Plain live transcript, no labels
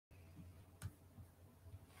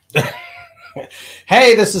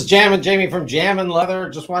Hey, this is Jamin Jamie from Jamin Leather.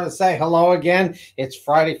 Just want to say hello again. It's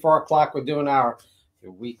Friday, 4 o'clock. We're doing our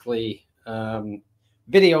weekly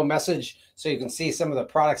video message so you can see some of the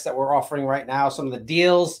products that we're offering right now, some of the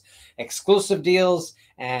deals, exclusive deals,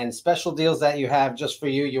 and special deals that you have just for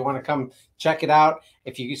you. You want to come check it out.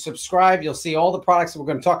 If you subscribe, you'll see all the products that we're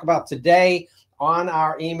going to talk about today on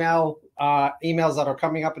our emails that are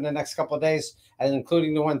coming up in the next couple of days, and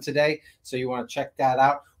including the one today. So you want to check that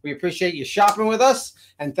out. We appreciate you shopping with us,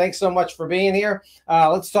 and thanks so much for being here.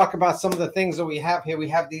 Let's talk about some of the things that we have here. We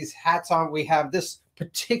have these hats on. We have this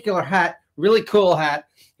particular hat, really cool hat.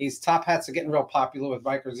 These top hats are getting real popular with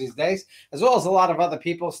bikers these days, as well as a lot of other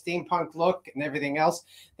people, steampunk look and everything else.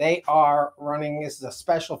 They are running, this is a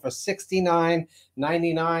special for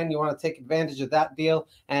 $69.99. You want to take advantage of that deal.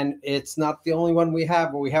 And it's not the only one we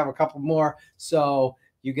have, but we have a couple more. So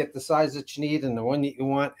you get the size that you need and the one that you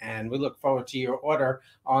want. And we look forward to your order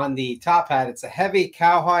on the top hat. It's a heavy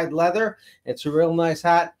cowhide leather. It's a real nice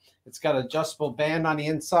hat. It's got an adjustable band on the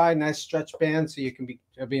inside, nice stretch band, so you can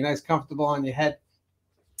it'll be nice, comfortable on your head.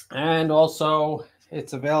 And also,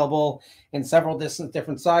 it's available in several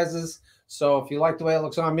different sizes. So if you like the way it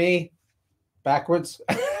looks on me, backwards,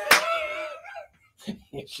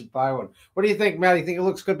 you should buy one. What do you think, Matt? You think it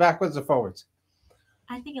looks good backwards or forwards?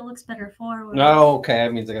 I think it looks better forward. Oh, okay.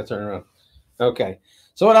 That means I got to turn around. Okay.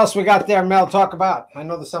 So what else we got there, Mel? Talk about. I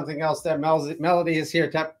know there's something else there. Melody is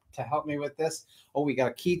here to help me with this. Oh, we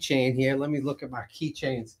got a keychain here. Let me look at my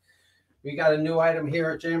keychains. We got a new item here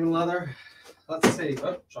at Jamin Leather. Let's see.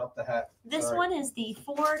 Oh, drop the hat. This one is the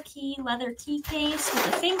 4-key leather key case with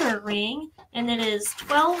a finger ring, and it is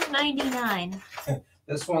 $12.99.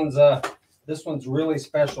 This one's really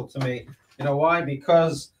special to me. You know why?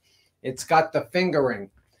 Because it's got the finger ring.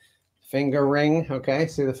 Finger ring. Okay,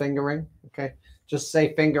 see the finger ring? Okay, just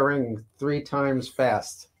say finger ring 3 times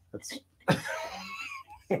fast. That's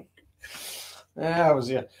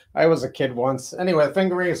I was a kid once. Anyway, the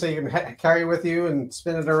finger ring is so you can carry it with you and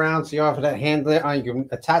spin it around. So you offer that handle. You can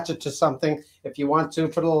attach it to something if you want to.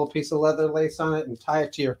 Put a little piece of leather lace on it and tie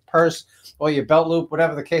it to your purse or your belt loop,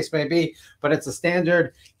 whatever the case may be. But it's a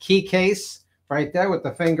standard key case right there with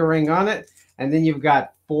the finger ring on it. And then you've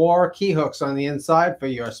got 4 key hooks on the inside for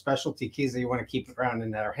your specialty keys that you want to keep around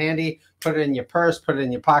and that are handy. Put it in your purse. Put it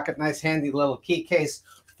in your pocket. Nice, handy little key case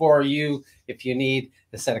for you if you need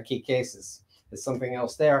a set of key cases. There's something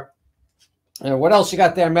else there. What else you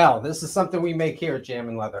got there, Mel? This is something we make here at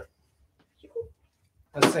Jamin Leather.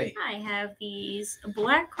 Let's see. I have these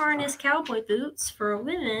black harness cowboy boots for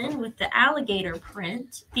women with the alligator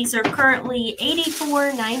print. These are currently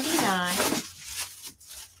 $84.99.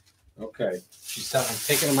 Okay. I'm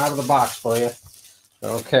taking them out of the box for you.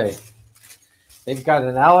 Okay. They've got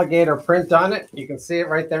an alligator print on it. You can see it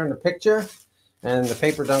right there in the picture. And the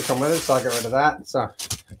paper don't come with it, so I'll get rid of that. So,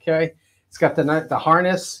 okay. It's got the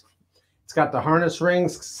harness. It's got the harness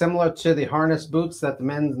rings similar to the harness boots that the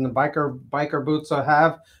men's and the biker boots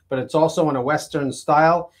have, but it's also in a Western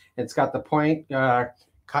style. It's got the point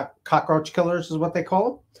cockroach killers is what they call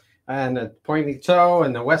them, and a pointy toe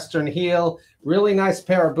and the Western heel. Really nice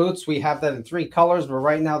pair of boots. We have that in 3 colors, but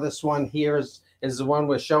right now this one here is the one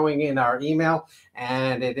we're showing in our email,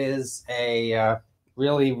 and it is a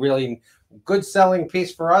really, really good selling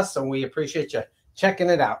piece for us, and we appreciate you checking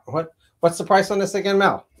it out. What's the price on this again,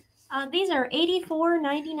 Mel? These are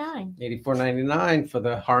 $84.99. $84.99 for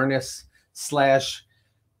the harness /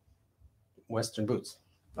 Western boots.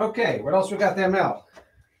 Okay, what else we got there, Mel?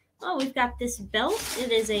 Oh, we've got this belt.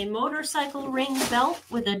 It is a motorcycle ring belt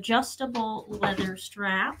with adjustable leather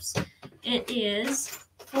straps. It is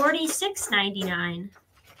 $46.99.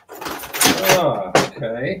 Oh,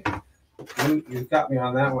 okay. You've got me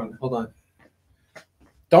on that one. Hold on.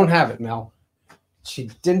 Don't have it, Mel.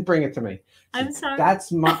 She didn't bring it to me. I'm sorry.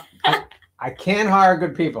 That's my. I can't hire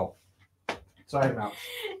good people. Sorry, Mel.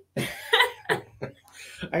 I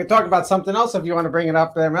can talk about something else if you want to bring it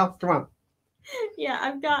up there, Mel. Come on. Yeah,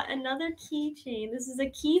 I've got another keychain. This is a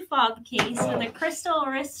key fob case with a crystal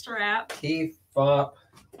wrist strap. Key fob.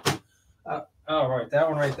 Oh, right. That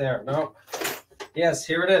one right there. No. Yes,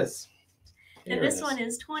 here it is. And this one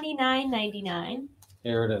is $29.99.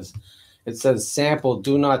 Here it is. It says sample,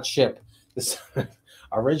 do not ship. This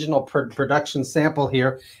original production sample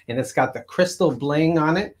here, and it's got the crystal bling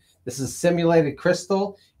on it. This is simulated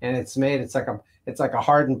crystal, and it's like a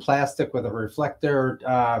hardened plastic with a reflector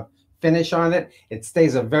finish on it. It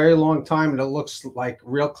stays a very long time, and it looks like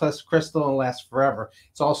real crystal and lasts forever.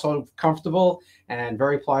 It's also comfortable and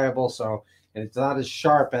very pliable, so it's not as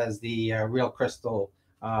sharp as the real crystal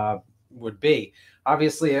would be.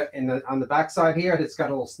 Obviously, on the back side here, it's got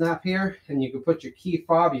a little snap here, and you can put your key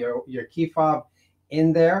fob, your key fob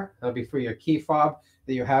in there. That'll be for your key fob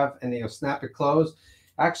that you have, and then you'll snap it closed.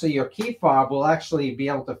 Actually, your key fob will actually be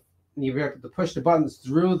able to, you'll be able to push the buttons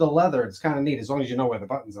through the leather. It's kind of neat as long as you know where the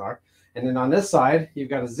buttons are. And then on this side, you've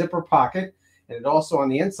got a zipper pocket, and it also on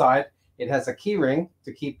the inside, it has a key ring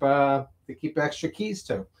to keep extra keys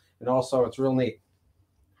to. And also, it's real neat.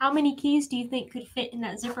 How many keys do you think could fit in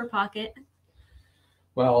that zipper pocket?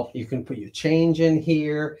 Well, you can put your change in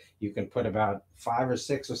here. You can put about 5 or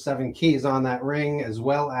 6 or 7 keys on that ring, as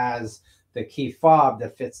well as the key fob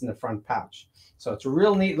that fits in the front pouch. So it's a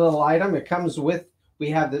real neat little item. It comes with, we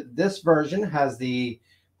have this version has the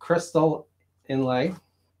crystal inlay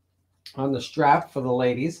on the strap for the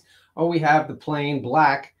ladies, or we have the plain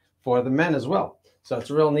black for the men as well. So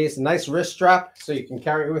it's real nice wrist strap, so you can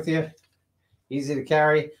carry it with you. Easy to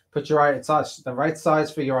carry. Put it's the right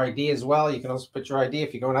size for your ID as well. You can also put your ID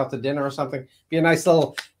if you're going out to dinner or something. Be a nice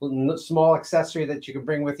little small accessory that you can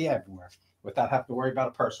bring with you everywhere without having to worry about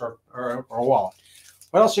a purse or a wallet.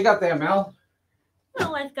 What else you got there, Mel?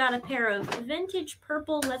 Well, I've got a pair of vintage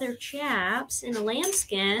purple leather chaps in a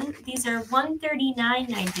lambskin. These are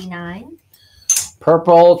 $139.99.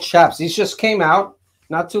 Purple chaps. These just came out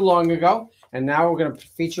not too long ago, and now we're going to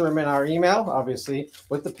feature them in our email, obviously,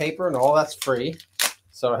 with the paper and all. That's free.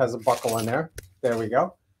 So it has a buckle in there. There we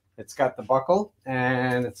go. It's got the buckle,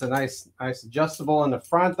 and it's a nice adjustable in the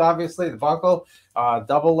front, obviously, the buckle.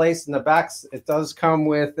 Double lace in the backs. It does come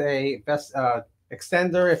with a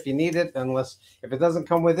extender if you need it, if it doesn't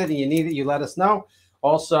come with it and you need it, you let us know.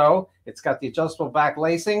 Also, it's got the adjustable back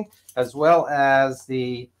lacing, as well as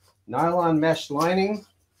the nylon mesh lining.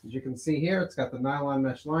 As you can see here, it's got the nylon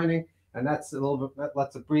mesh lining, and that's a little bit, that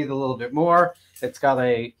lets it breathe a little bit more. It's got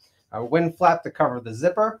a wind flap to cover the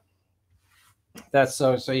zipper. That's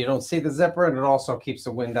so you don't see the zipper, and it also keeps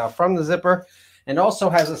the wind out from the zipper. And also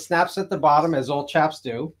has a snaps at the bottom, as all chaps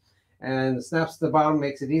do. And the snaps at the bottom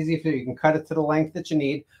makes it easy for you can cut it to the length that you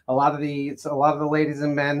need. A lot of the ladies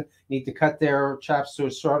and men need to cut their chaps to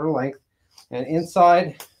a shorter length. And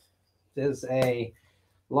inside there's a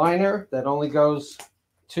liner that only goes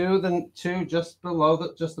to just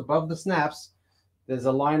above the snaps. There's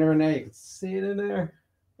a liner in there. You can see it in there.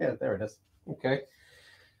 Yeah, there it is. Okay.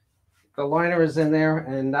 The liner is in there,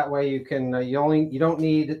 and that way you can you don't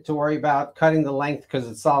need to worry about cutting the length because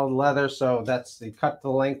it's solid leather. So that's the cut the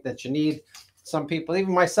length that you need. Some people,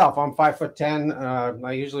 even myself, I'm 5'10".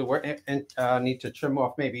 I usually need to trim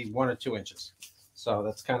off maybe 1 or 2 inches. So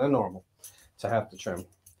that's kind of normal to have to trim,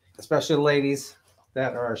 especially ladies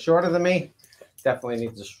that are shorter than me. Definitely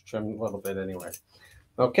need to trim a little bit anyway.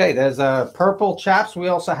 Okay, there's purple chaps. We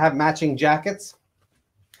also have matching jackets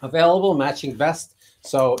available, matching vest.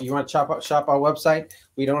 So you want to shop our website.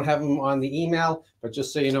 We don't have them on the email, but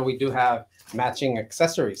just so you know, we do have matching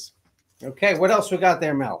accessories. Okay, what else we got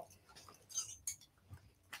there, Mel?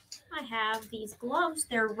 I have these gloves.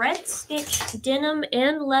 They're red stitched denim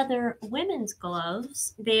and leather women's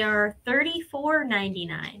gloves. They are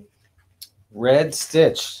 $34.99. Red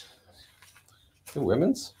stitched. The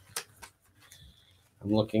women's?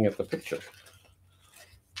 I'm looking at the picture.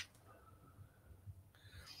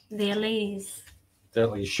 They're ladies.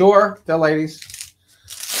 They're sure they're ladies.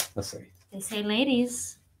 Let's see. They say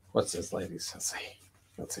ladies. What's this, ladies? Let's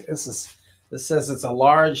see. This says it's a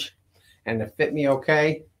large, and it fit me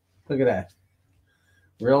okay. Look at that.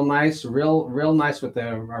 Real nice, real nice with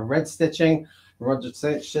the red stitching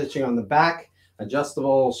on the back.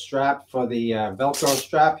 Adjustable strap for the Velcro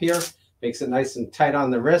strap here. Makes it nice and tight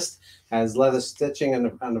on the wrist. Has leather stitching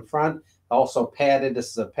on the front. Also padded.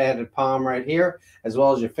 This is a padded palm right here, as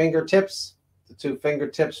well as your fingertips. The 2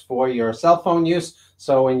 fingertips for your cell phone use.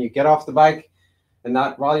 So when you get off the bike and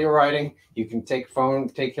not while you're riding, you can take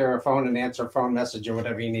care of a phone and answer a phone message or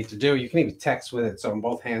whatever you need to do. You can even text with it. So in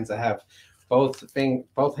both hands,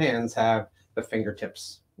 both hands have the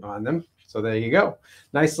fingertips on them. So there you go.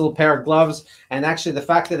 Nice little pair of gloves. And actually the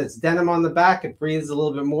fact that it's denim on the back, it breathes a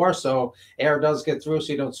little bit more. So air does get through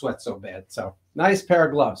so you don't sweat so bad. So nice pair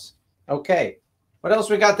of gloves. Okay. What else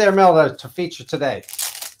we got there, Mel, to feature today?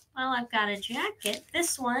 Well, I've got a jacket.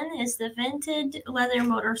 This one is the vintage leather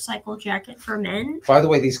motorcycle jacket for men. By the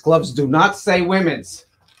way, these gloves do not say women's.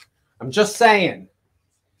 I'm just saying.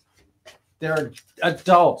 They're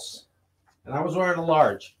adults. And I was wearing a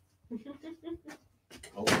large.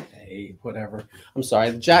 Okay, whatever. I'm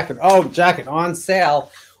sorry. The jacket. Oh, jacket on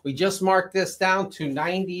sale. We just marked this down to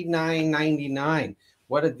 $99.99.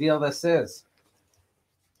 What a deal this is.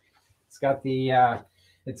 It's got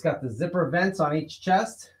the zipper vents on each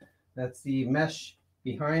chest. That's the mesh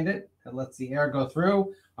behind it. That lets the air go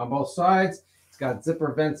through on both sides. It's got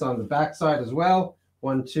zipper vents on the back side as well.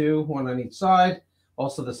 1, 2, one on each side.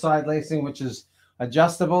 Also the side lacing, which is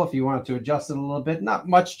adjustable if you want to adjust it a little bit. Not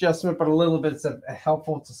much adjustment, but a little bit. It's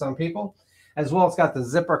helpful to some people. As well, it's got the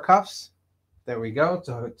zipper cuffs. There we go.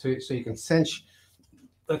 So you can cinch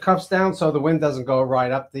the cuffs down so the wind doesn't go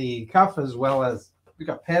right up the cuff, as well as we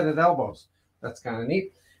got padded elbows. That's kind of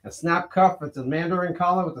neat. A snap cuff. It's a mandarin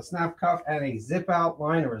collar with a snap cuff and a zip out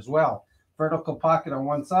liner as well. Vertical pocket on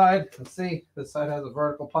one side. Let's see. This side has a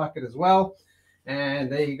vertical pocket as well.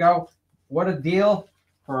 And there you go. What a deal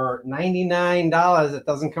for $99. It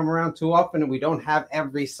doesn't come around too often, and we don't have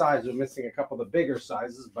every size. We're missing a couple of the bigger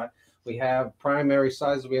sizes, but we have primary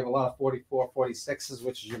sizes. We have a lot of 44, 46s,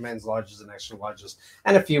 which is your men's larges and extra larges,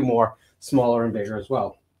 and a few more smaller and bigger as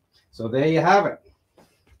well. So there you have it.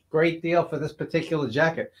 Great deal for this particular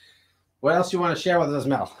jacket. What else you want to share with us,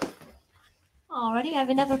 Mel? Alrighty, I have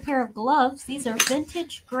another pair of gloves. These are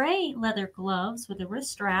vintage gray leather gloves with a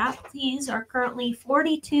wrist strap. These are currently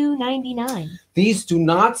 $42.99. These do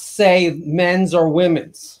not say men's or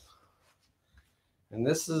women's. And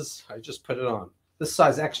this is, I just put it on. This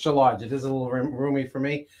size extra large. It is a little roomy for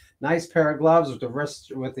me. Nice pair of gloves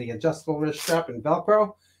with the adjustable wrist strap and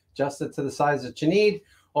Velcro. Adjusted to the size that you need.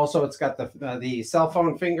 Also, it's got the cell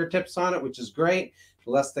phone fingertips on it, which is great.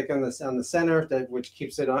 Elastic on the center, which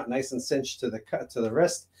keeps it on nice and cinched to the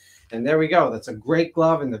wrist. And there we go. That's a great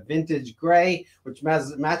glove in the vintage gray, which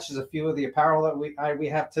matches a few of the apparel that we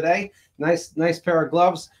have today. Nice pair of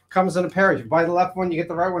gloves. Comes in a pair. If you buy the left one, you get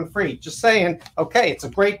the right one free. Just saying. Okay, it's a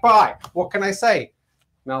great buy. What can I say?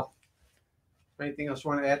 Mel, anything else you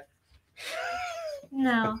want to add?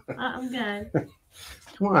 No, I'm good.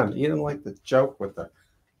 Come on, you didn't like the joke with the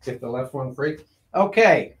get the left one free?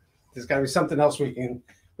 Okay. There's got to be something else we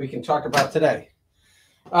can talk about today.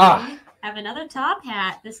 I have another top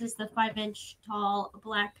hat. This is the 5-inch tall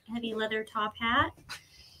black heavy leather top hat.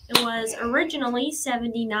 It was originally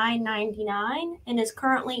 $79.99 and is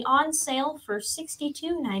currently on sale for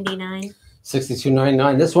 $62.99.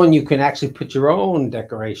 $62.99. This one you can actually put your own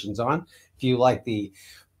decorations on if you like the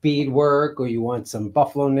beadwork or you want some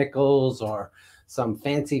buffalo nickels or some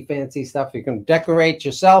fancy stuff. You can decorate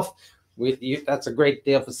yourself. That's a great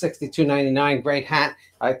deal for $62.99. Great hat,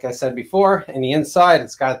 like I said before. And the inside,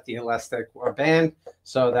 it's got the elastic band,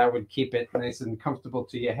 so that would keep it nice and comfortable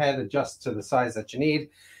to your head. Adjust to the size that you need.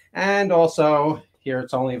 And also here,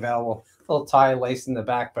 it's only available a little tie lace in the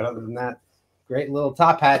back, but other than that, great little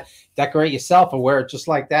top hat. Decorate yourself or wear it just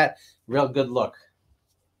like that. Real good look.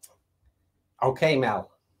 Okay,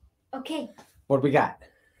 Mel. Okay. What do we got?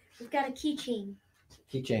 We've got a keychain.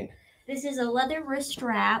 Keychain. This is a leather wrist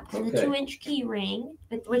strap with a 2-inch key ring,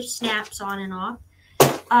 which snaps on and off.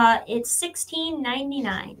 It's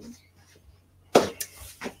 $16.99.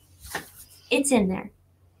 It's in there.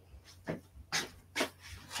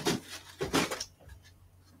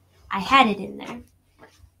 I had it in there.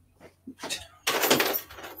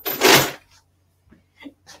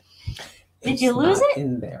 Did you lose it?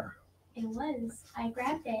 In there. It was. I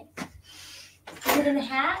grabbed it. Is it in the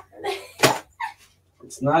hat?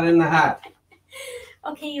 It's not in the hat.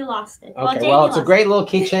 Okay, you lost it. Okay, well, it's a great little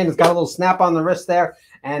keychain. It's got a little snap on the wrist there,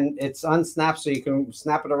 and it's unsnapped, so you can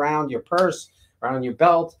snap it around your purse, around your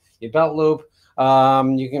belt loop.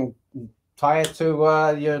 You can tie it to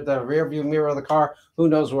the rear view mirror of the car. Who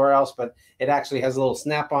knows where else, but it actually has a little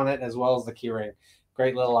snap on it as well as the key ring.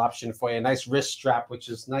 Great little option for you. Nice wrist strap, which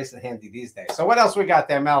is nice and handy these days. So what else we got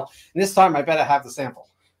there, Mel? And this time I better have the sample.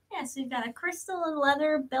 Yes, we've got a crystal and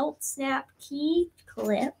leather belt snap key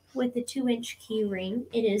clip with a 2-inch key ring.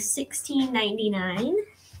 It is $16.99.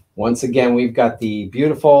 Once again, we've got the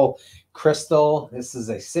beautiful crystal. This is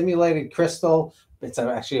a simulated crystal. It's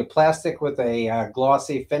actually a plastic with a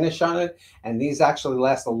glossy finish on it. And these actually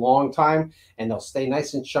last a long time, and they'll stay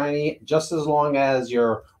nice and shiny just as long as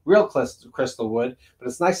your real crystal would. But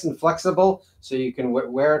it's nice and flexible, so you can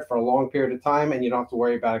wear it for a long period of time, and you don't have to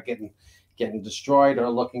worry about it getting destroyed or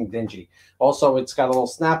looking dingy. Also, it's got a little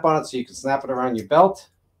snap on it, so you can snap it around your belt,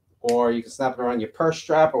 or you can snap it around your purse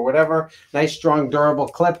strap or whatever. Nice, strong, durable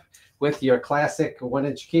clip with your classic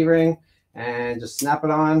 1-inch key ring, and just snap it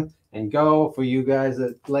on and go. For you guys,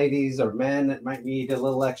 ladies or men, that might need a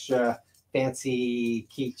little extra fancy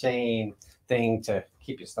keychain thing to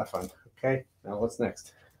keep your stuff on. Okay, now what's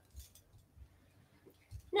next?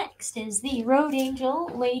 Next is the Road Angel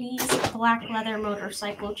Ladies Black Leather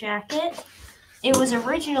Motorcycle Jacket. It was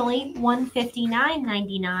originally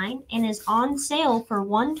 $159.99 and is on sale for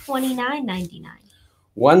 $129.99.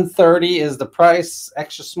 $130 is the price.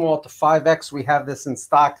 Extra small to 5X. We have this in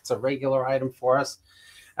stock. It's a regular item for us.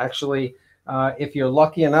 Actually, if you're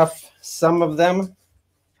lucky enough, some of them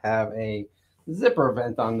have a zipper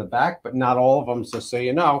vent on the back, but not all of them. So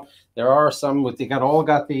you know, there are some with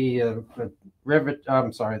got the rivet.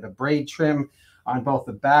 I'm sorry, the braid trim on both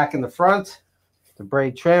the back and the front. The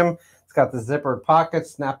braid trim. It's got the zippered pocket,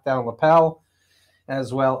 snap down lapel,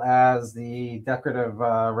 as well as the decorative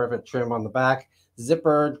rivet trim on the back.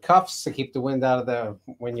 Zippered cuffs to keep the wind out of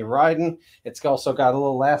when you're riding. It's also got a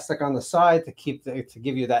little elastic on the side to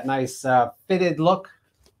give you that nice fitted look,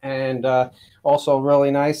 and also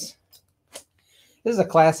really nice. This is a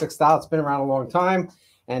classic style. It's been around a long time,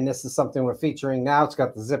 and this is something we're featuring now. It's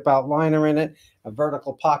got the zip out liner in it, a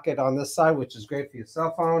vertical pocket on this side, which is great for your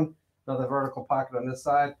cell phone. Another vertical pocket on this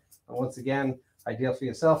side. And once again, ideal for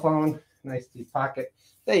your cell phone. Nice deep pocket.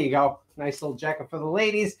 There you go. Nice little jacket for the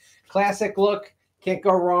ladies. Classic look. Can't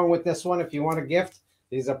go wrong with this one if you want a gift.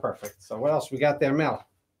 These are perfect. So what else we got there, Mel?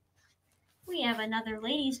 We have another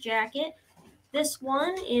ladies jacket. This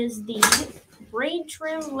one is the braid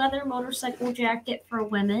trim leather motorcycle jacket for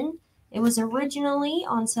women. It was originally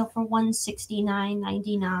on sale for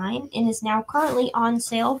 $169.99 and is now currently on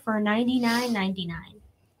sale for $99.99.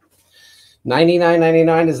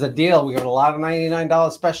 $99.99 is the deal. We got a lot of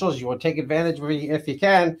 $99 specials. You want to take advantage of it if you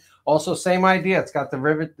can. Also, same idea. It's got the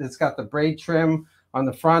rivet. It's got the braid trim on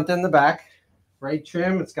the front and the back. Braid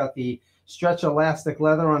trim. It's got the stretch elastic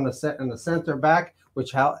leather on the center back,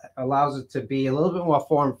 which allows it to be a little bit more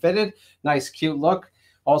form fitted. Nice, cute look.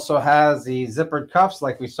 Also has the zippered cuffs,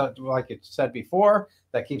 like it said before,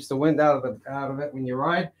 that keeps the wind out of it when you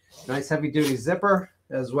ride. Nice heavy duty zipper,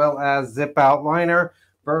 as well as zip out liner.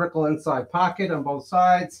 Vertical inside pocket on both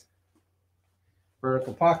sides,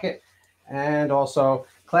 vertical pocket, and also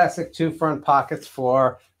classic 2 front pockets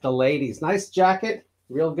for the ladies. Nice jacket,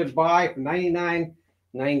 real good buy for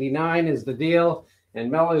 $99.99 is the deal.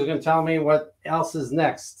 And Melly's going to tell me what else is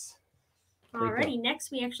next. Alrighty,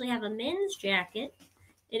 next we actually have a men's jacket.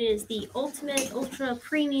 It is the Ultimate Ultra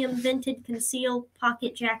Premium Vented Concealed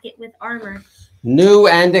Pocket Jacket with Armor. New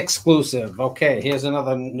and exclusive. Okay, here's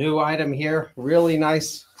another new item here. Really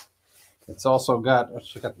nice. It's also got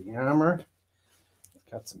the armor.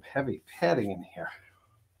 Got some heavy padding in here.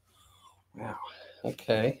 Wow.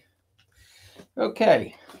 Okay.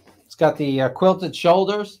 Okay. It's got the quilted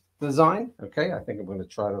shoulders design. Okay, I think I'm going to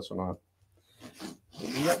try this one on.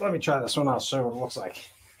 Yep, let me try this one out. Show what it looks like.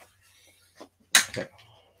 Okay.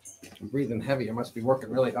 I'm breathing heavy. I must be working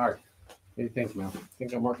really hard. What do you think, Mel?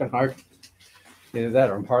 Think I'm working hard? Either that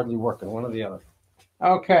or I'm hardly working, one or the other.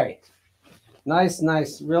 Okay. Nice,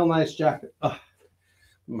 real nice jacket. Oh,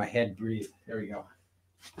 my head breathe. There we go.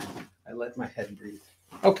 I let my head breathe.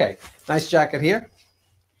 Okay. Nice jacket here.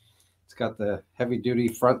 It's got the heavy duty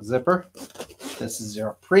front zipper. This is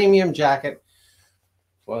your premium jacket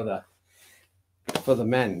for the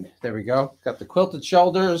men. There we go. Got the quilted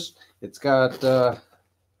shoulders. It's got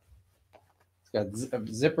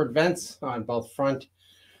zippered vents on both front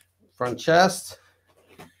chest.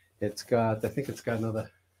 It's got, I think it's got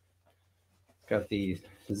the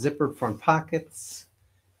zippered front pockets.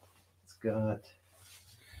 It's got, I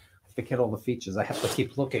forget all the features. I have to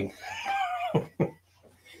keep looking.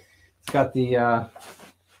 It's got the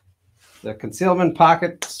concealment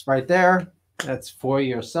pockets right there. That's for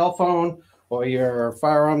your cell phone or your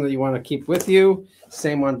firearm that you want to keep with you.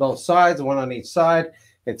 Same on both sides, one on each side.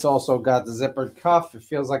 It's also got the zippered cuff. It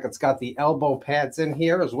feels like it's got the elbow pads in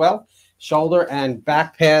here as well. Shoulder and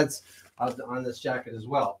back pads on this jacket as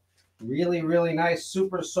well. Really, really nice,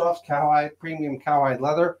 super soft cowhide, premium cowhide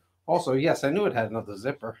leather. Also, yes, I knew it had another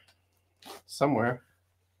zipper somewhere.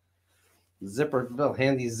 Zipper, little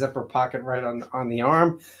handy zipper pocket right on the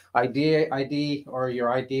arm. ID or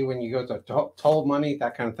your ID when you go to toll money,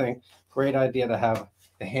 that kind of thing. Great idea to have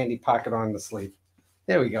a handy pocket on the sleeve.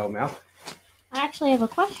 There we go, Mel. I actually have a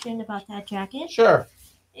question about that jacket. Sure.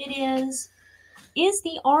 It is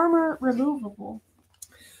the armor removable?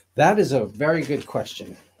 That is a very good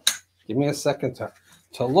question. Give me a second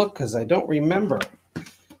to look because I don't remember.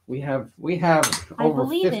 We have over 50. I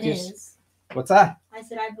believe it is. What's that? I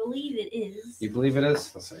said I believe it is. You believe it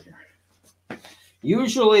is? Let's see here.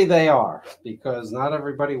 Usually they are, because not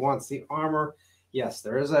everybody wants the armor. Yes,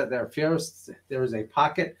 there is a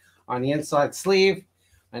pocket on the inside sleeve.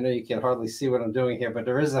 I know you can hardly see what I'm doing here, but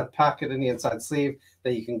there is a pocket in the inside sleeve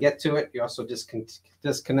that you can get to it. You also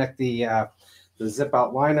disconnect the zip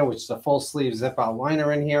out liner, which is a full sleeve zip out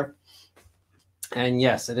liner in here. And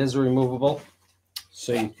yes, it is removable,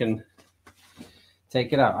 so you can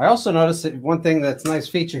take it out. I also noticed that one thing that's a nice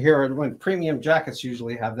feature here, when premium jackets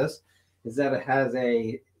usually have this, is that it has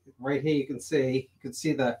right here you can see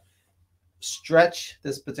the stretch.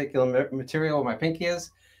 This particular material where my pinky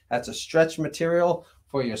is, that's a stretch material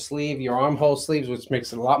for your sleeve, your armhole sleeves, which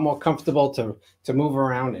makes it a lot more comfortable to move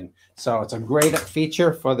around in. So it's a great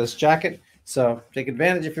feature for this jacket. So take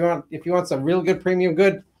advantage if you want. If you want some real good premium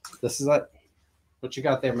good, this is it. What you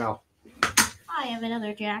got there, Mel? I have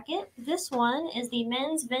another jacket. This one is the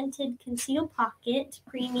men's vented conceal pocket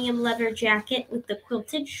premium leather jacket with the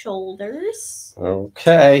quilted shoulders.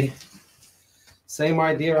 Okay. Same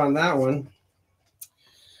idea on that one.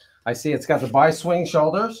 I see it's got the bi-swing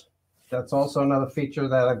shoulders. That's also another feature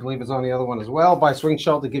that I believe is on the other one as well. Bi-swing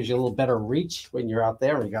shoulder gives you a little better reach when you're out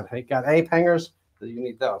there. You got ape hangers, so you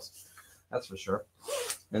need those. That's for sure.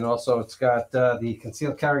 And also it's got the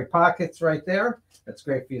concealed carry pockets right there. That's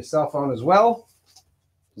great for your cell phone as well.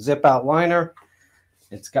 Zip out liner.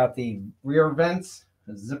 It's got the rear vents,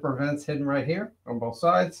 the zipper vents hidden right here on both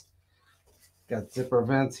sides. Got zipper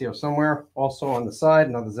vents here somewhere. Also on the side,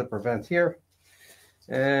 another zipper vent here.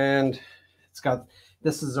 And it's got,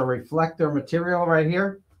 this is a reflector material right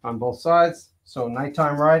here on both sides. So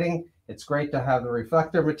nighttime riding, it's great to have the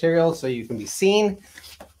reflector material so you can be seen.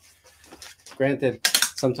 Granted,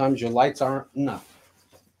 sometimes your lights aren't enough.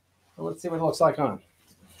 Well, let's see what it looks like on.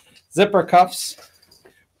 Zipper cuffs,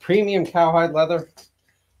 premium cowhide leather,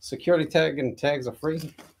 security tag, and tags are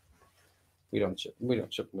free. We don't ship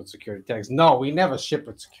with security tags. No, we never ship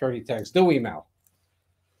with security tags, do we, Mel?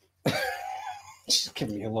 She's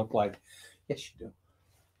giving me a look like, yes, you do.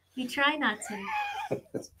 We try not to.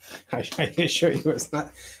 I assure you,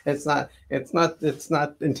 it's not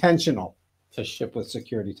intentional to ship with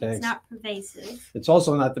security tags. It's not pervasive. It's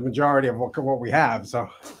also not the majority of what we have. So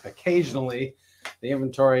occasionally the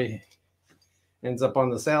inventory ends up on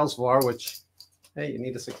the sales floor, which, hey, you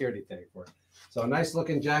need a security tag for it. So a nice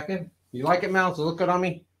looking jacket. You like it, Mel? Does it look good on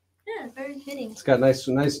me? Yeah, very fitting. It's got nice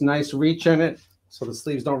reach in it, so the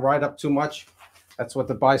sleeves don't ride up too much. That's what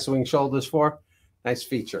the bi-swing shoulder's for. Nice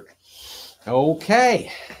feature.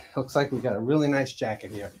 Okay, looks like we got a really nice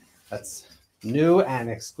jacket here. That's new and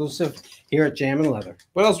exclusive here at Jamin Leather.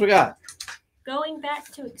 What else we got? Going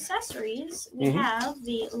back to accessories, we have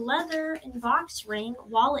the leather and box ring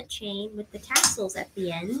wallet chain with the tassels at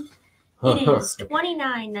the end. It is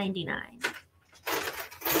 $29.99.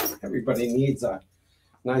 Everybody needs a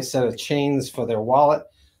nice set of chains for their wallet.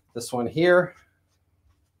 This one here.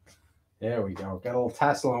 There we go. Got a little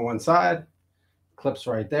tassel on one side. Clips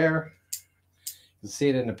right there. You can see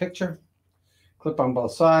it in the picture. Clip on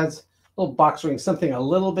both sides. Little box ring, something a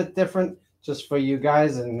little bit different, just for you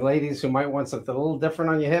guys and ladies who might want something a little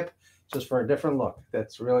different on your hip, just for a different look.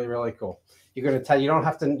 That's really, really cool. You're going to tell, you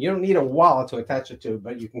don't need a wallet to attach it to,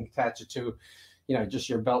 but you can attach it to, just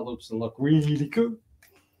your belt loops and look really cool.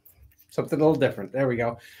 Something a little different. There we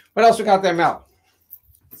go. What else we got there, Mel?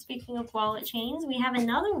 Speaking of wallet chains, we have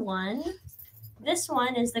another one. This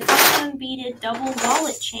one is the custom beaded double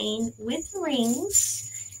wallet chain with rings.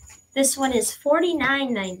 This one is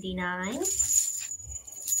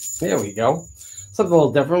 $49.99. There we go. Something a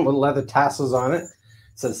little different with leather tassels on it. It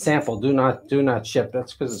says sample, do not ship.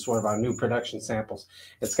 That's because it's one of our new production samples.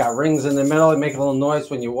 It's got rings in the middle. It makes a little noise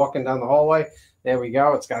when you're walking down the hallway. There we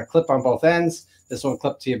go. It's got a clip on both ends. This one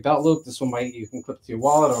clipped to your belt loop. This one you can clip to your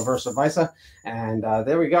wallet or versa versa. And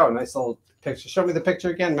there we go. Nice little picture. Show me the picture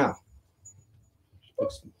again, Mel.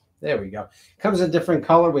 Oops. There we go. Comes in different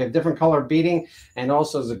color. We have different color beading, and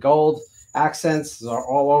also the gold accents are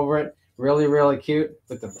all over it. Really, really cute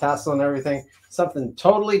with the tassel and everything. Something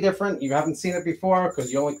totally different. You haven't seen it before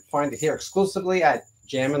because you only find it here exclusively at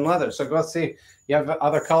Jamin Leather. So go see. You have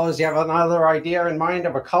other colors. You have another idea in mind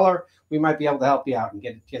of a color. We might be able to help you out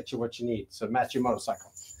and get you what you need. So match your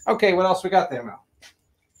motorcycle. Okay, what else we got there, Mel?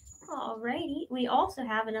 Alrighty. We also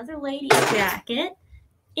have another ladies jacket.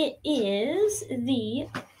 It is the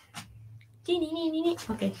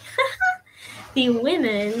the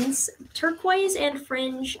women's turquoise and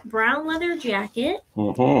fringe brown leather jacket.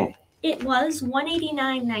 It was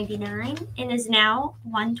 $189.99 and is now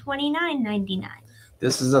 $129.99.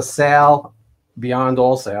 This is a sale beyond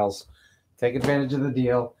all sales. Take advantage of the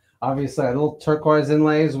deal. Obviously, a little turquoise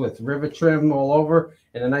inlays with rivet trim all over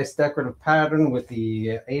and a nice decorative pattern with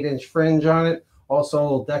the 8-inch fringe on it. Also, a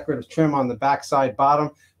little decorative trim on the backside bottom.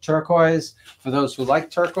 Turquoise, for those who like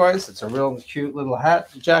turquoise, it's a real cute little hat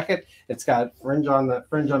jacket. It's got fringe on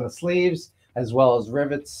the sleeves, as well as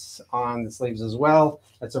rivets on the sleeves as well.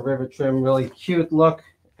 It's a rivet trim, really cute look,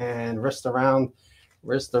 and wrist around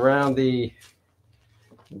the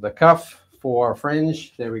cuff for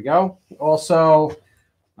fringe. There we go. Also,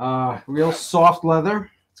 real soft leather.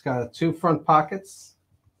 It's got 2 front pockets.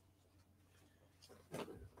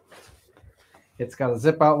 It's got a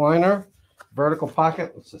zip out liner, vertical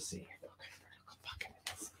pocket. Let's just see. Okay, vertical pocket.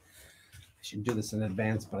 I should do this in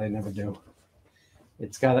advance, but I never do.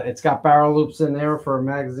 It's got barrel loops in there for a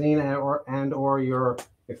magazine and or your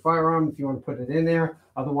firearm if you want to put it in there.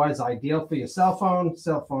 Otherwise, ideal for your cell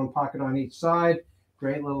phone pocket on each side.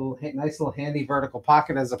 Great little, nice little handy vertical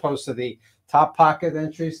pocket as opposed to the top pocket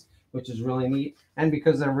entries, which is really neat. And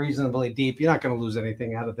because they're reasonably deep, you're not going to lose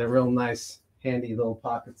anything out of their real nice, handy little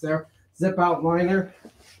pockets there. Zip out liner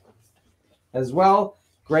as well.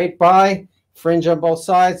 Great buy. Fringe on both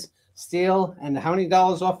sides. Steel. And how many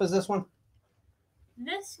dollars off is this one?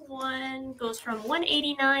 This one goes from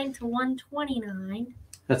 $189 to $129.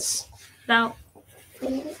 That's about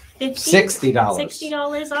 $60.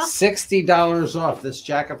 $60 off. $60 off this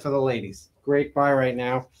jacket for the ladies. Great buy right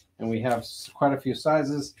now. And we have quite a few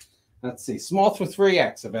sizes. Let's see. Small through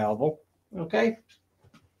 3X available. Okay.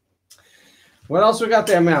 What else we got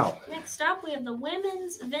there, Mel? Next up, we have the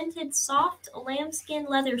women's vintage soft lambskin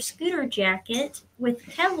leather scooter jacket with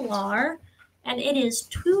Kevlar. And it is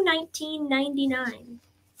 $219.99.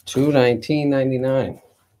 $219.99.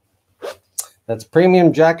 That's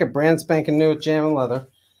premium jacket, brand spanking new with Jamin leather.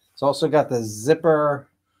 It's also got the zipper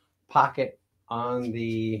pocket on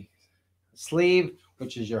the sleeve,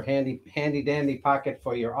 which is your handy dandy pocket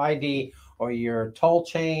for your ID or your toll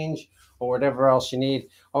change or whatever else you need.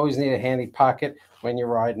 Always need a handy pocket when you're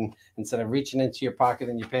riding instead of reaching into your pocket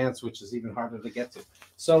in your pants, which is even harder to get to.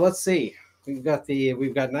 So let's see. We've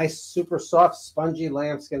got nice, super soft, spongy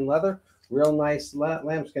lambskin leather, real nice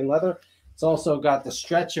lambskin leather. It's also got the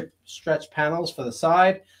stretch panels for the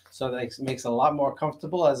side, so that it makes it a lot more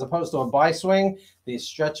comfortable as opposed to a bi-swing. These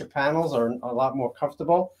stretcher panels are a lot more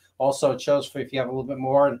comfortable. Also, it shows for if you have a little bit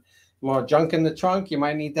more junk in the trunk, you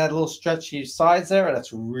might need that little stretchy sides there.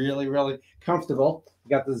 That's really, really comfortable. You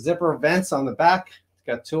got the zipper vents on the back. It's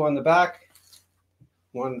got two on the back,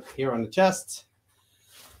 one here on the chest.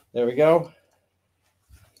 There we go.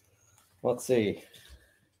 Let's see.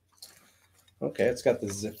 Okay, it's got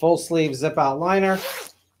the full sleeve zip out liner,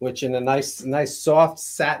 which in a nice soft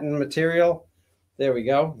satin material. There we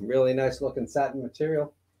go. Really nice looking satin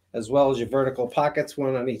material, as well as your vertical pockets,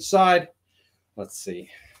 one on each side. Let's see.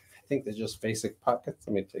 I think they're just basic pockets.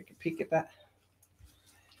 Let me take a peek at that.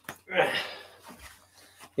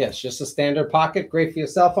 Yes, just a standard pocket. Great for your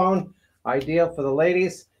cell phone. Ideal for the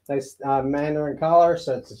ladies. Nice mandarin collar,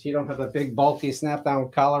 so you don't have a big bulky snap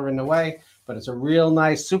down collar in the way, but it's a real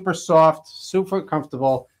nice, super soft, super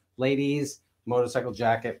comfortable ladies motorcycle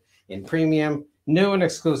jacket in premium, new and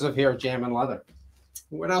exclusive here at Jamin Leather.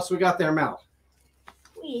 What else we got there, Mel?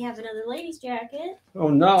 We have another ladies jacket. Oh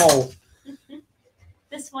no.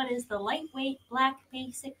 This one is the lightweight black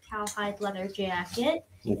basic cowhide leather jacket.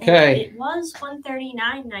 Okay. And it was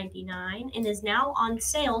 $139.99 and is now on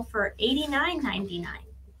sale for $89.99.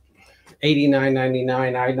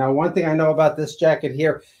 $89.99. Now, one thing I know about this jacket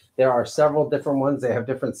here, there are several different ones. They have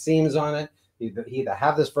different seams on it. Either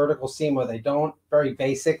have this vertical seam or they don't. Very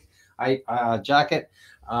basic jacket.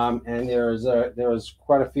 And there's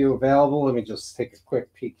quite a few available. Let me just take a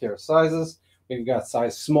quick peek here. Sizes. We've got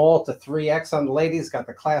size small to 3X on the ladies. Got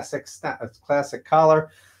the classic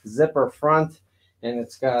collar, zipper front, and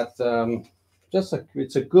it's got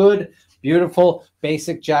it's a good, beautiful,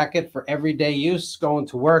 basic jacket for everyday use. Going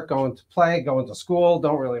to work, going to play, going to school,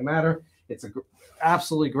 don't really matter. It's a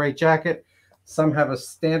absolutely great jacket. Some have a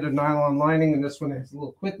standard nylon lining, and this one has a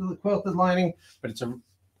little quilted lining, but it's a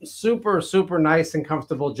super, super nice and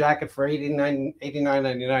comfortable jacket for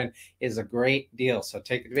 $89.99 is a great deal. So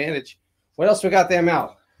take advantage. What else we got there,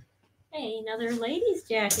 Mel? Hey, another ladies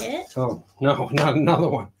jacket. Oh, no, not another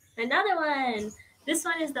one. Another one. This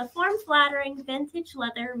one is the form-flattering vintage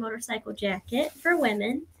leather motorcycle jacket for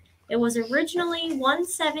women. It was originally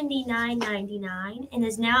 $179.99 and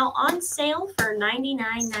is now on sale for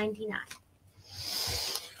 $99.99.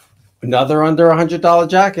 Another under $100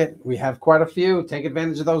 jacket. We have quite a few. Take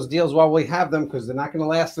advantage of those deals while we have them because they're not going to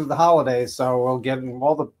last through the holidays. So we'll get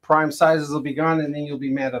all the prime sizes will be gone, and then you'll be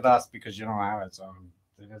mad at us because you don't have it. So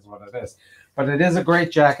it is what it is. But it is a great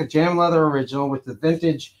jacket, Jamin Leather original with the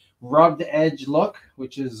vintage rubbed edge look,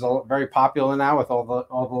 which is very popular now with all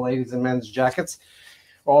the ladies and men's jackets.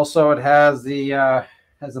 Also, it has a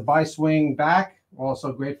bi-swing back,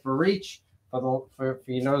 also great for reach. For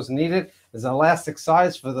your nose needed. There's an elastic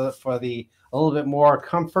size for the a little bit more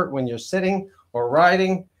comfort when you're sitting or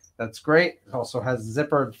riding. That's great. It also has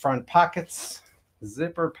zippered front pockets.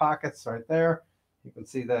 Zippered pockets right there. You can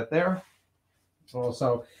see that there. It's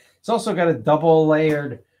also got a double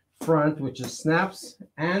layered front, which is snaps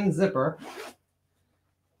and zipper.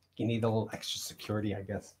 You need a little extra security, I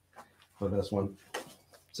guess, for this one.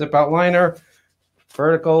 Zip out liner,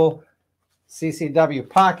 vertical CCW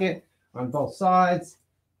pocket on both sides.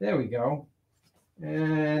 There we go.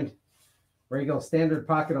 And regular standard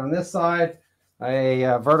pocket on this side,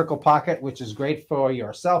 a vertical pocket, which is great for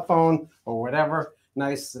your cell phone or whatever.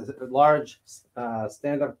 Nice, large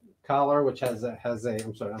stand-up collar, which has a, I'm sorry,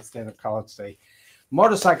 not stand-up collar, it's a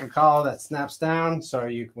motorcycle collar that snaps down. So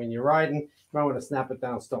when you're riding, you might want to snap it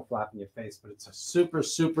down, still flapping your face. But it's a super,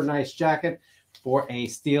 super nice jacket for a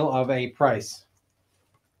steal of a price.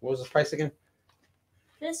 What was the price again?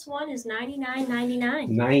 This one is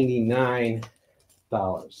 $99.99.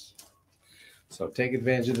 $99. So take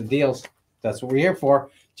advantage of the deals. That's what we're here for.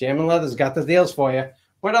 Jammin' Leather's got the deals for you.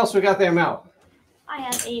 What else we got there, Mel? I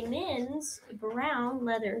have a men's brown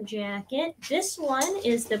leather jacket. This one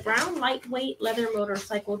is the brown lightweight leather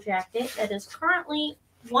motorcycle jacket that is currently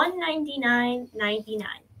 $199.99.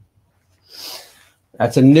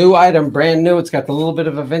 That's a new item, brand new. It's got a little bit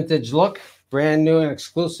of a vintage look. Brand new and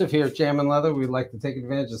exclusive here at Jammin' Leather. We'd like to take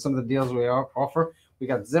advantage of some of the deals we offer. We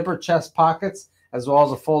got zipper chest pockets as well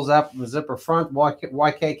as a full zipper front,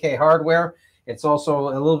 YKK hardware. It's also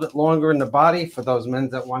a little bit longer in the body for those men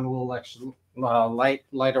that want a little extra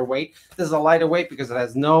lighter weight. This is a lighter weight because it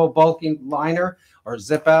has no bulky liner or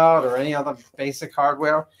zip out or any other basic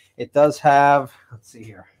hardware. It does have, let's see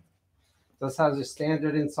here, it does have a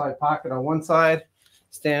standard inside pocket on one side,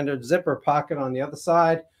 standard zipper pocket on the other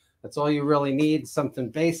side. That's all you really need, something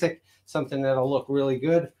basic, something that'll look really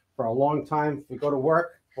good for a long time if you go to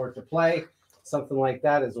work or to play. Something like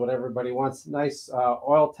that is what everybody wants. Nice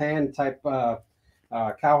oil tan type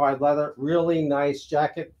cowhide leather. Really nice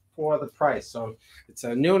jacket for the price. So it's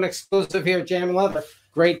a new and exclusive here at Jammin' Leather.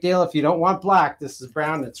 Great deal. If you don't want black, this is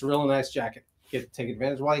brown. It's a real nice jacket. Take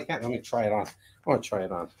advantage while you can. Let me try it on. I want to try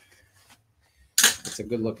it on. It's a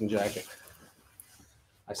good looking jacket.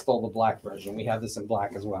 I stole the black version. We have this in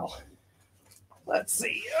black as well. Let's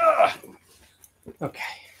see. Okay.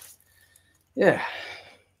 Yeah.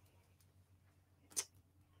 I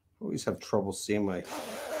always have trouble seeing my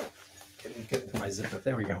getting my zipper.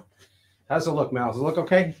 There we go. How's it look, Mal? Does it look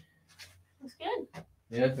okay? Looks good.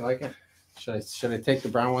 Yeah, you like it? Should I take the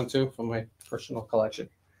brown one too from my personal collection?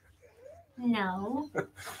 No.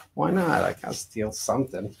 Why not? I can steal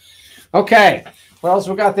something. Okay. What else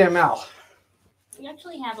we got there, Mal? We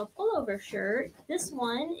actually have a pullover shirt. This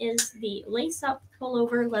one is the lace-up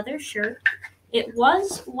pullover leather shirt. It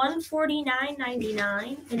was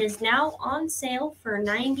 $149.99. It is now on sale for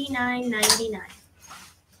 $99.99.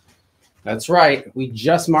 That's right. We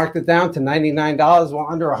just marked it down to $99. We're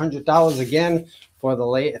under $100 again for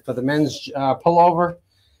the men's pullover.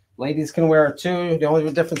 Ladies can wear it too. The only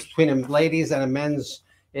difference between a ladies and a men's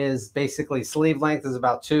is basically sleeve length is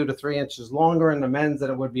about 2 to 3 inches longer in the men's than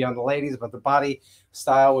it would be on the ladies, but the body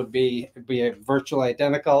style would be virtually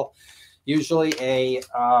identical. Usually a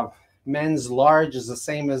men's large is the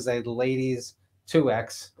same as a ladies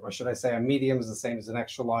 2X, or should I say a medium is the same as an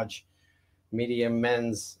extra large. Medium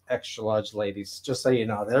men's, extra large ladies. Just so you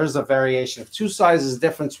know, there's a variation of 2 sizes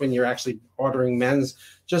difference when you're actually ordering men's,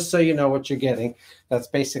 just so you know what you're getting. That's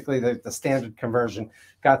basically the standard conversion.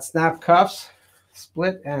 Got snap cuffs,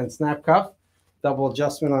 split and snap cuff, double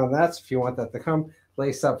adjustment on that. So if you want that to come,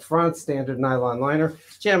 lace up front, standard nylon liner,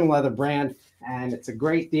 Jammin' Leather brand, and it's a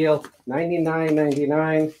great deal.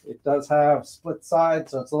 $99.99. It does have split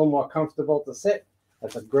sides, so it's a little more comfortable to sit.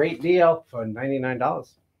 That's a great deal for $99.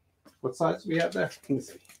 What size do we have there? Let me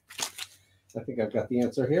see. I think I've got the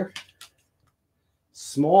answer here.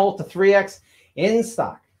 Small to 3X in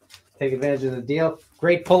stock. Take advantage of the deal.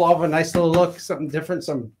 Great pullover, nice little look, something different,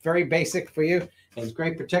 some very basic for you, and it's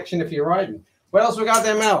great protection if you're riding. What else we got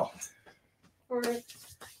there, Mel?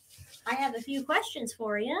 I have a few questions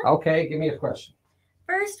for you. Okay, give me a question.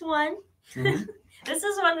 First one. This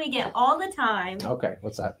is one we get all the time. Okay,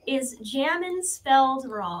 what's that? Is Jammin' spelled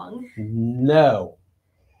wrong? No.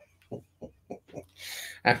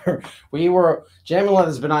 Jammin'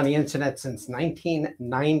 Leather's been on the internet since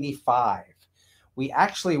 1995. We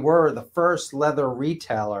actually were the first leather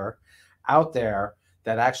retailer out there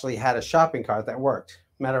that actually had a shopping cart that worked.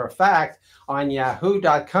 Matter of fact, on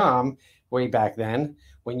yahoo.com way back then,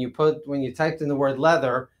 when you typed in the word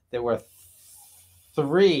leather, there were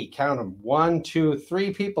 3, count them, 1, 2,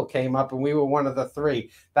 3 people came up, and we were one of the 3.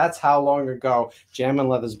 That's how long ago Jammin'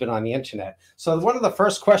 Leather's been on the internet. So one of the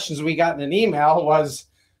first questions we got in an email was,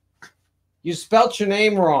 you spelt your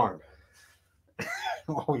name wrong.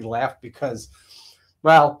 Well, we laughed because,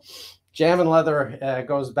 well, Jammin' Leather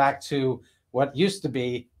goes back to what used to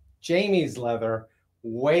be Jamie's Leather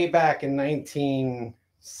way back in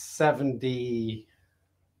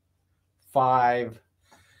 1975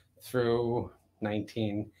 through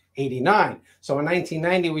 $89. So in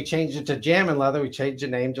 1990, we changed it to Jammin Leather. We changed the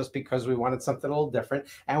name just because we wanted something a little different.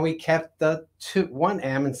 And we kept the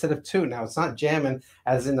 1M instead of 2. Now, it's not Jammin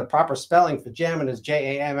as in the proper spelling for Jammin is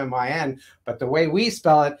Jammin, but the way we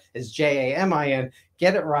spell it is Jamin.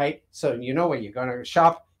 Get it right so you know where you're going to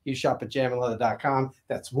shop. You shop at jamminleather.com.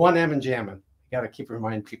 That's 1M in Jammin. You got to keep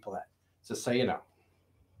reminding people that, just so you know.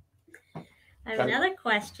 I have another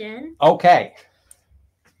question. Okay.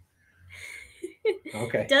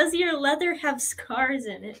 Okay. Does your leather have scars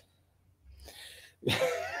in it?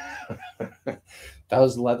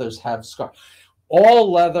 Those leathers have scars.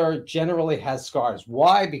 All leather generally has scars.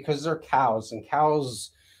 Why? Because they're cows, and cows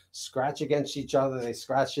scratch against each other. They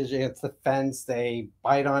scratch against the fence. They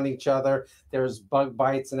bite on each other. There's bug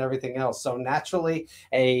bites and everything else. So naturally,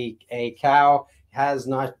 a cow has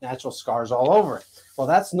natural scars all over it. Well,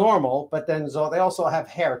 that's normal, but then they also have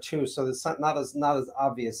hair too, so it's not as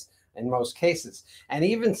obvious in most cases. And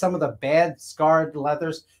even some of the bad scarred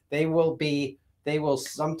leathers, they will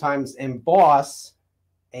sometimes emboss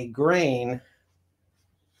a grain.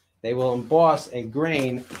 They will emboss a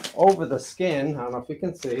grain over the skin. I don't know if you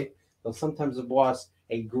can see. They'll sometimes emboss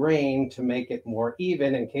a grain to make it more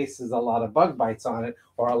even in case there's a lot of bug bites on it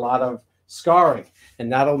or a lot of scarring.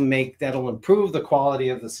 And that'll improve the quality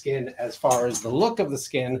of the skin as far as the look of the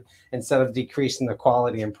skin instead of decreasing the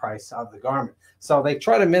quality and price of the garment. So they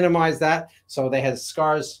try to minimize that. So they have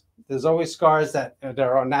scars. There's always scars that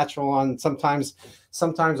are natural on sometimes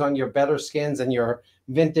on your better skins and your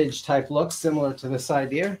vintage type looks, similar to this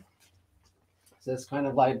idea. So this kind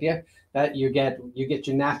of idea that you get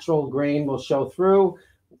your natural grain will show through,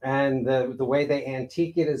 and the way they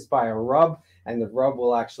antique it is by a rub, and the rub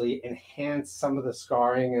will actually enhance some of the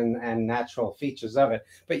scarring and natural features of it.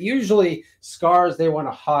 But usually scars they want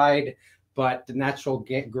to hide, but the natural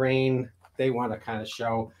grain they want to kind of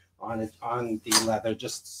show on the leather,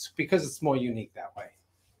 just because it's more unique that way.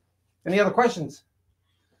 Any other questions?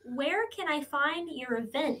 Where can I find your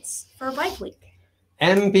events for Bike Week?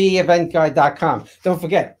 mbeventguide.com. Don't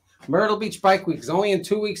forget, Myrtle Beach Bike Week is only in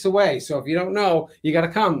 2 weeks away. So if you don't know, you got to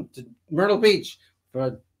come to Myrtle Beach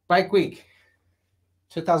for Bike Week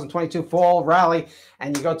 2022 Fall Rally.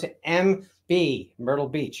 And you go to MB, Myrtle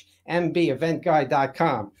Beach,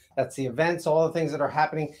 mbeventguide.com. That's the events, all the things that are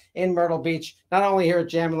happening in Myrtle Beach. Not only here at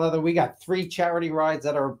Jammin Leather, we got 3 charity rides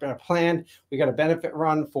that are planned. We got a benefit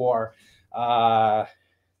run for the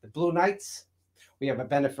Blue Knights. We have a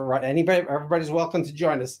benefit run. Everybody's welcome to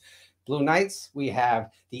join us. Blue Knights. We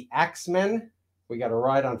have the Axemen. We got a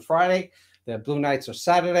ride on Friday. The Blue Knights are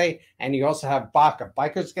Saturday. And you also have BACA,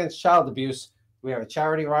 Bikers Against Child Abuse. We have a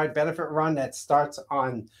charity ride benefit run that starts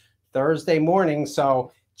on Thursday morning.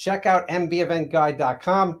 So check out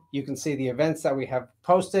mbeventguide.com. You can see the events that we have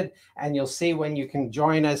posted, and you'll see when you can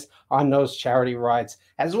join us on those charity rides,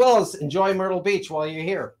 as well as enjoy Myrtle Beach while you're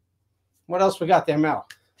here. What else we got there, Mel?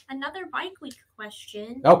 Another Bike Week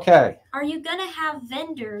question. Okay. Are you going to have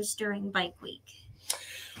vendors during Bike Week?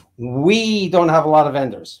 We don't have a lot of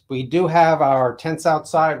vendors. We do have our tents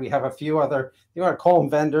outside. We have a few other, you want to call them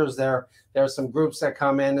vendors. There are some groups that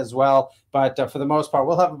come in as well. But for the most part,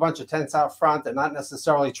 we'll have a bunch of tents out front. They're not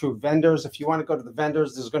necessarily true vendors. If you want to go to the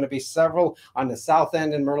vendors, there's going to be several on the south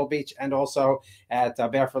end in Myrtle Beach and also at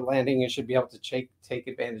Barefoot Landing. You should be able to take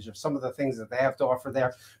advantage of some of the things that they have to offer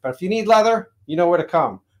there. But if you need leather, you know where to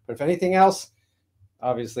come. But if anything else,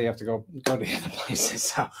 obviously you have to go to the other places.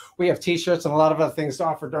 So we have T-shirts and a lot of other things to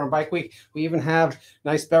offer during Bike Week. We even have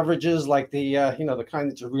nice beverages like the the kind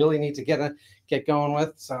that you really need to get going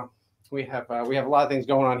with. So we have a lot of things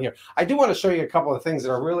going on here. I do want to show you a couple of things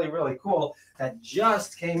that are really, really cool that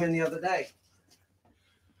just came in the other day.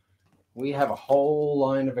 We have a whole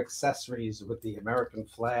line of accessories with the American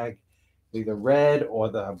flag, either red or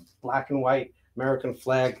the black and white American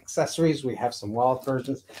flag accessories. We have some wallet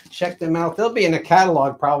versions. Check them out. They'll be in a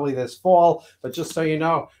catalog probably this fall, but just so you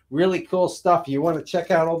know, really cool stuff. You want to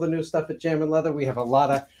check out all the new stuff at Jammin Leather. We have a lot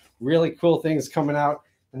of really cool things coming out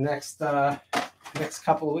the next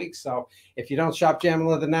couple of weeks. So if you don't shop Jammin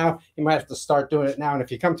Leather now, you might have to start doing it now. And if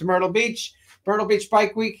you come to Myrtle Beach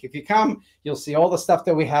Bike Week, if you come, you'll see all the stuff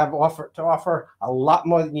that we have to offer, a lot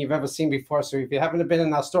more than you've ever seen before. So if you haven't been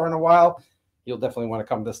in our store in a while, you'll definitely want to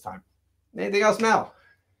come this time. Anything else, Mel?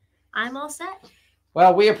 I'm all set.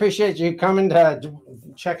 Well, we appreciate you coming to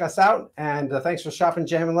check us out, and thanks for shopping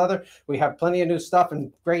Jammin Leather. We have plenty of new stuff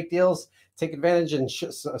and great deals. Take advantage and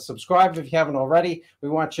subscribe if you haven't already. We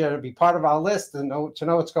want you to be part of our list and know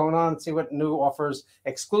what's going on and see what new offers,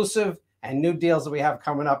 exclusive and new deals that we have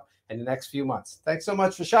coming up in the next few months. Thanks so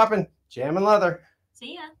much for shopping Jammin Leather.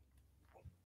 See ya.